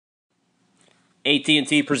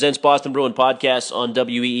AT&T presents Boston Bruin Podcasts on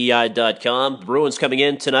WEEI.com. The Bruins coming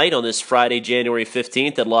in tonight on this Friday, January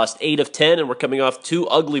 15th, that lost 8 of 10, and we're coming off two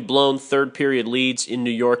ugly blown third-period leads in New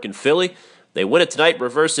York and Philly. They win it tonight,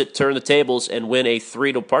 reverse it, turn the tables, and win a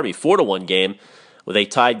 4-1 game with a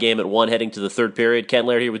tied game at 1 heading to the third period. Ken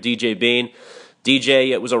Laird here with DJ Bean. DJ,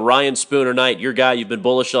 it was a Ryan Spooner night. Your guy, you've been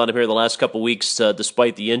bullish on him here the last couple weeks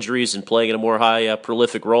despite the injuries and playing in a more high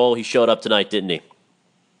prolific role. He showed up tonight, didn't he?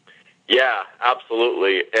 Yeah,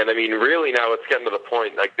 absolutely. And I mean, really now it's getting to the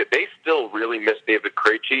point, like, they still really miss David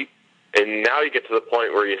Krejci. And now you get to the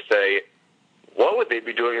point where you say, what would they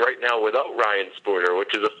be doing right now without Ryan Spooner?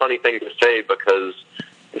 Which is a funny thing to say because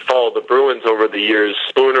you follow the Bruins over the years.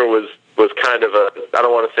 Spooner was kind of I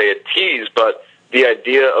don't want to say a tease, but the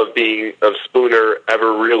idea of Spooner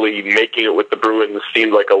ever really making it with the Bruins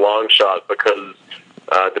seemed like a long shot because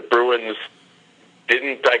the Bruins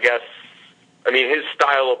didn't, his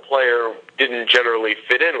style of player didn't generally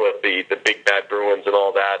fit in with the big bad Bruins and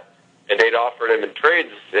all that, and they'd offered him in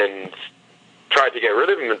trades and tried to get rid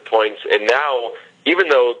of him in points, and now, even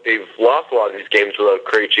though they've lost a lot of these games without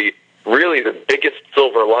Krejci, really the biggest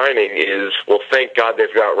silver lining is, well, thank God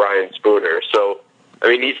they've got Ryan Spooner. So, I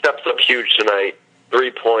mean, he steps up huge tonight,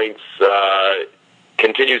 3 points,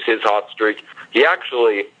 continues his hot streak. He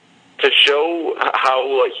actually, to show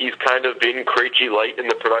how he's kind of been Krejci light in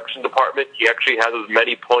the production department, he actually has as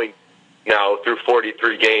many points now through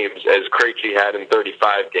 43 games as Krejci had in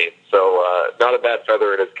 35 games. So not a bad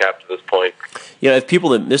feather in his cap to this point. Yeah, if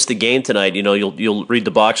people that missed the game tonight, you'll read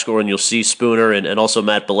the box score and you'll see Spooner and also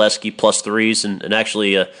Matt Bolesky plus threes, and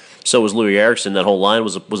actually so was Louis Eriksson. That whole line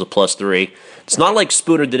was a +3. It's not like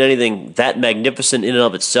Spooner did anything that magnificent in and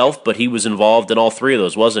of itself, but he was involved in all three of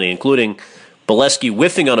those, wasn't he? Including Bolesky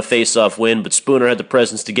whiffing on a face-off win, but Spooner had the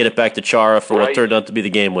presence to get it back to Chara for what turned out to be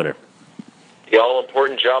the game winner. The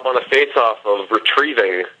all-important job on a face-off of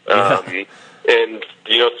retrieving. And,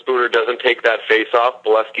 Spooner doesn't take that face-off.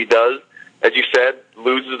 Bolesky does. As you said,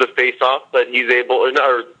 loses the face-off, but he's able,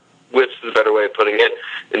 or whiffs is a better way of putting it,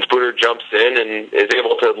 and Spooner jumps in and is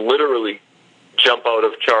able to literally jump out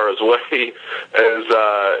of Chara's way as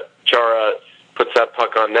Chara puts that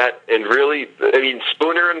puck on net. And really,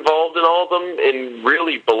 Spooner involved in all of them, and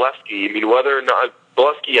really Bolesky. Whether or not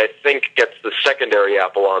Bolesky, I think, gets the secondary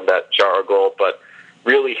apple on that Chara goal, but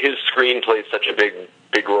really his screen plays such a big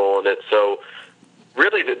role in it. So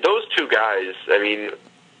really, those two guys,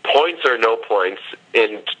 points or no points,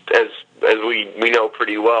 and as we know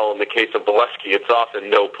pretty well, in the case of Bolesky, it's often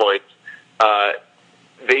no points.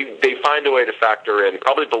 They find a way to factor in,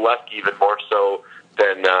 probably Bolesky even more so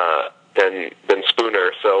than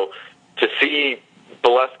Spooner. So to see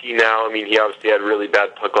Bolesky now, he obviously had really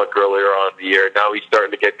bad puck luck earlier on in the year. Now he's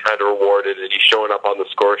starting to get kind of rewarded, and he's showing up on the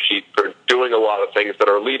score sheet for doing a lot of things that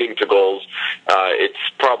are leading to goals. It's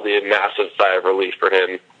probably a massive sigh of relief for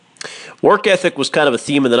him. Work ethic was kind of a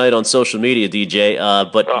theme of the night on social media, DJ.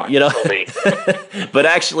 But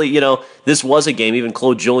actually, this was a game. Even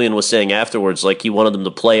Claude Julien was saying afterwards, like he wanted them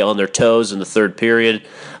to play on their toes in the third period.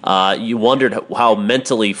 You wondered how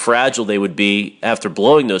mentally fragile they would be after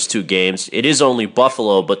blowing those two games. It is only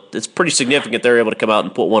Buffalo, but it's pretty significant they're able to come out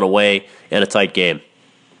and put one away in a tight game.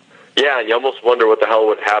 Yeah, and you almost wonder what the hell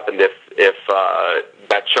would happen if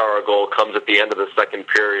that Chara goal comes at the end of the second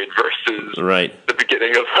period versus the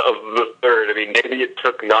beginning of the third. Maybe it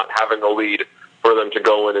took not having a lead for them to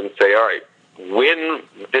go in and say, all right, win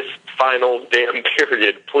this final damn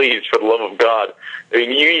period, please, for the love of God. You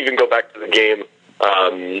even go back to the game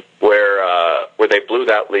where they blew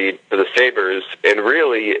that lead to the Sabres, and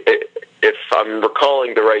really, if I'm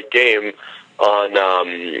recalling the right game, on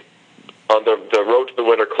the Road to the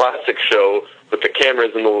Winter Classic show with the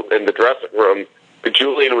cameras in the dressing room,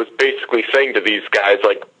 Julien was basically saying to these guys,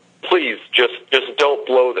 like, please, just don't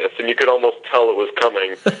blow this. And you could almost tell it was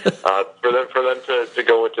coming. For them to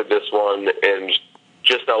go into this one and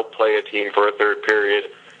just outplay a team for a third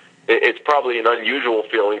period, it's probably an unusual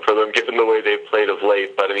feeling for them given the way they've played of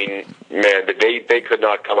late. But, man, they could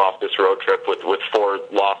not come off this road trip with 4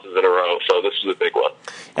 losses in a row. So this was a big one.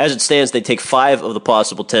 As it stands, they take 5 of the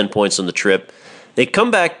possible 10 points on the trip. They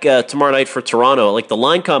come back tomorrow night for Toronto. Like the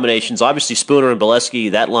line combinations, obviously Spooner and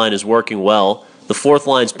Bolesky, that line is working well. The fourth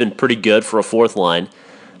line's been pretty good for a fourth line.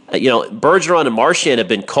 Bergeron and Marchand have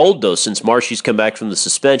been cold, though, since Marshy's come back from the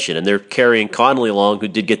suspension, and they're carrying Connolly along, who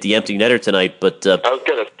did get the empty netter tonight. But I was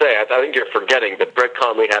going to say, I think you're forgetting that Brett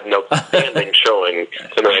Connolly had an outstanding showing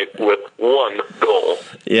tonight with 1 goal.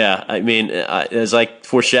 Yeah, as I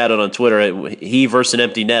foreshadowed on Twitter, he versus an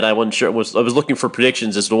empty net, I wasn't sure. I was looking for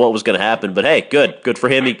predictions as to what was going to happen, but hey, good for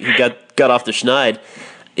him. He got off the schneid.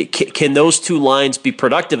 can those two lines be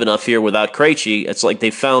productive enough here without Krejci? It's like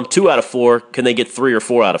they found 2 out of 4. Can they get 3 or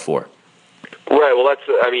 4 out of 4? Right. Well,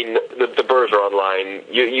 the Bergeron line.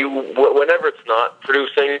 Whenever it's not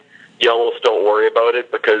producing, you almost don't worry about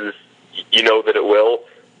it because you know that it will.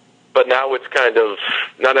 But now it's kind of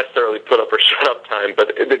not necessarily put up or shut up time,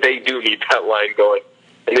 but they do need that line going,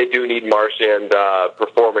 and they do need Marchand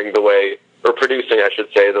performing the way, or producing, I should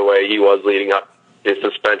say, the way he was leading up his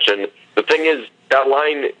suspension. The thing is, that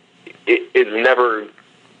line is never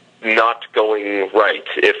not going right,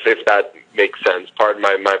 if that makes sense. Pardon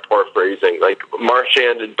my poor phrasing. Like,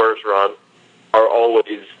 Marchand and Bergeron are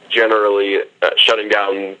always generally shutting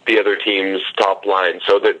down the other team's top line,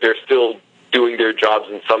 so that they're still doing their jobs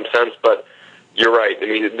in some sense. But you're right. I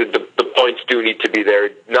mean, the points do need to be there,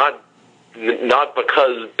 not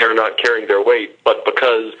because they're not carrying their weight, but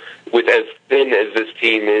because with as thin as this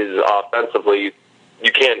team is offensively,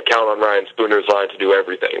 you can't count on Ryan Spooner's line to do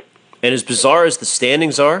everything. And as bizarre as the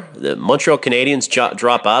standings are, the Montreal Canadiens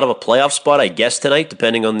drop out of a playoff spot, I guess, tonight,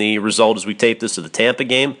 depending on the result as we tape this of the Tampa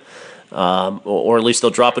game. Or at least they'll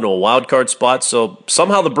drop into a wild card spot. So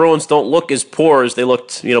somehow the Bruins don't look as poor as they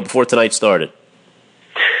looked, before tonight started.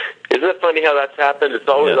 Isn't it funny how that's happened? It's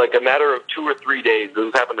always like a matter of 2 or 3 days. This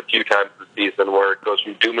has happened a few times this season where it goes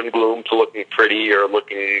from doom and gloom to looking pretty or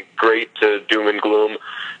looking great to doom and gloom.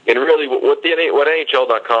 And really what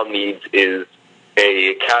NHL.com needs is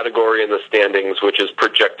a category in the standings which is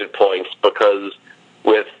projected points, because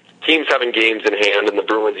with teams having games in hand, and the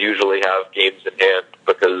Bruins usually have games in hand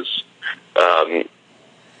because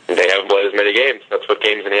they haven't played as many games. That's what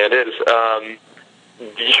games in hand is.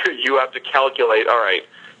 You have to calculate, all right,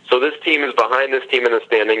 so this team is behind this team in the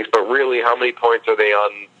standings, but really how many points are they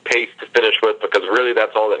on pace to finish with? Because really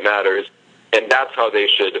that's all that matters, and that's how they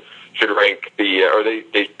should rank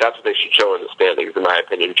that's what they should show in the standings, in my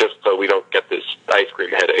opinion, just so we don't get this ice cream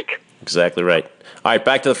headache. Exactly right. All right,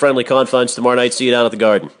 back to the friendly confines tomorrow night. See you down at the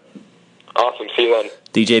Garden. Awesome. See you then.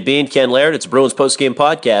 DJ Bean, Ken Laird. It's a Bruins postgame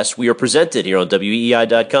podcast. We are presented here on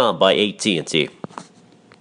WEEI.com by AT&T.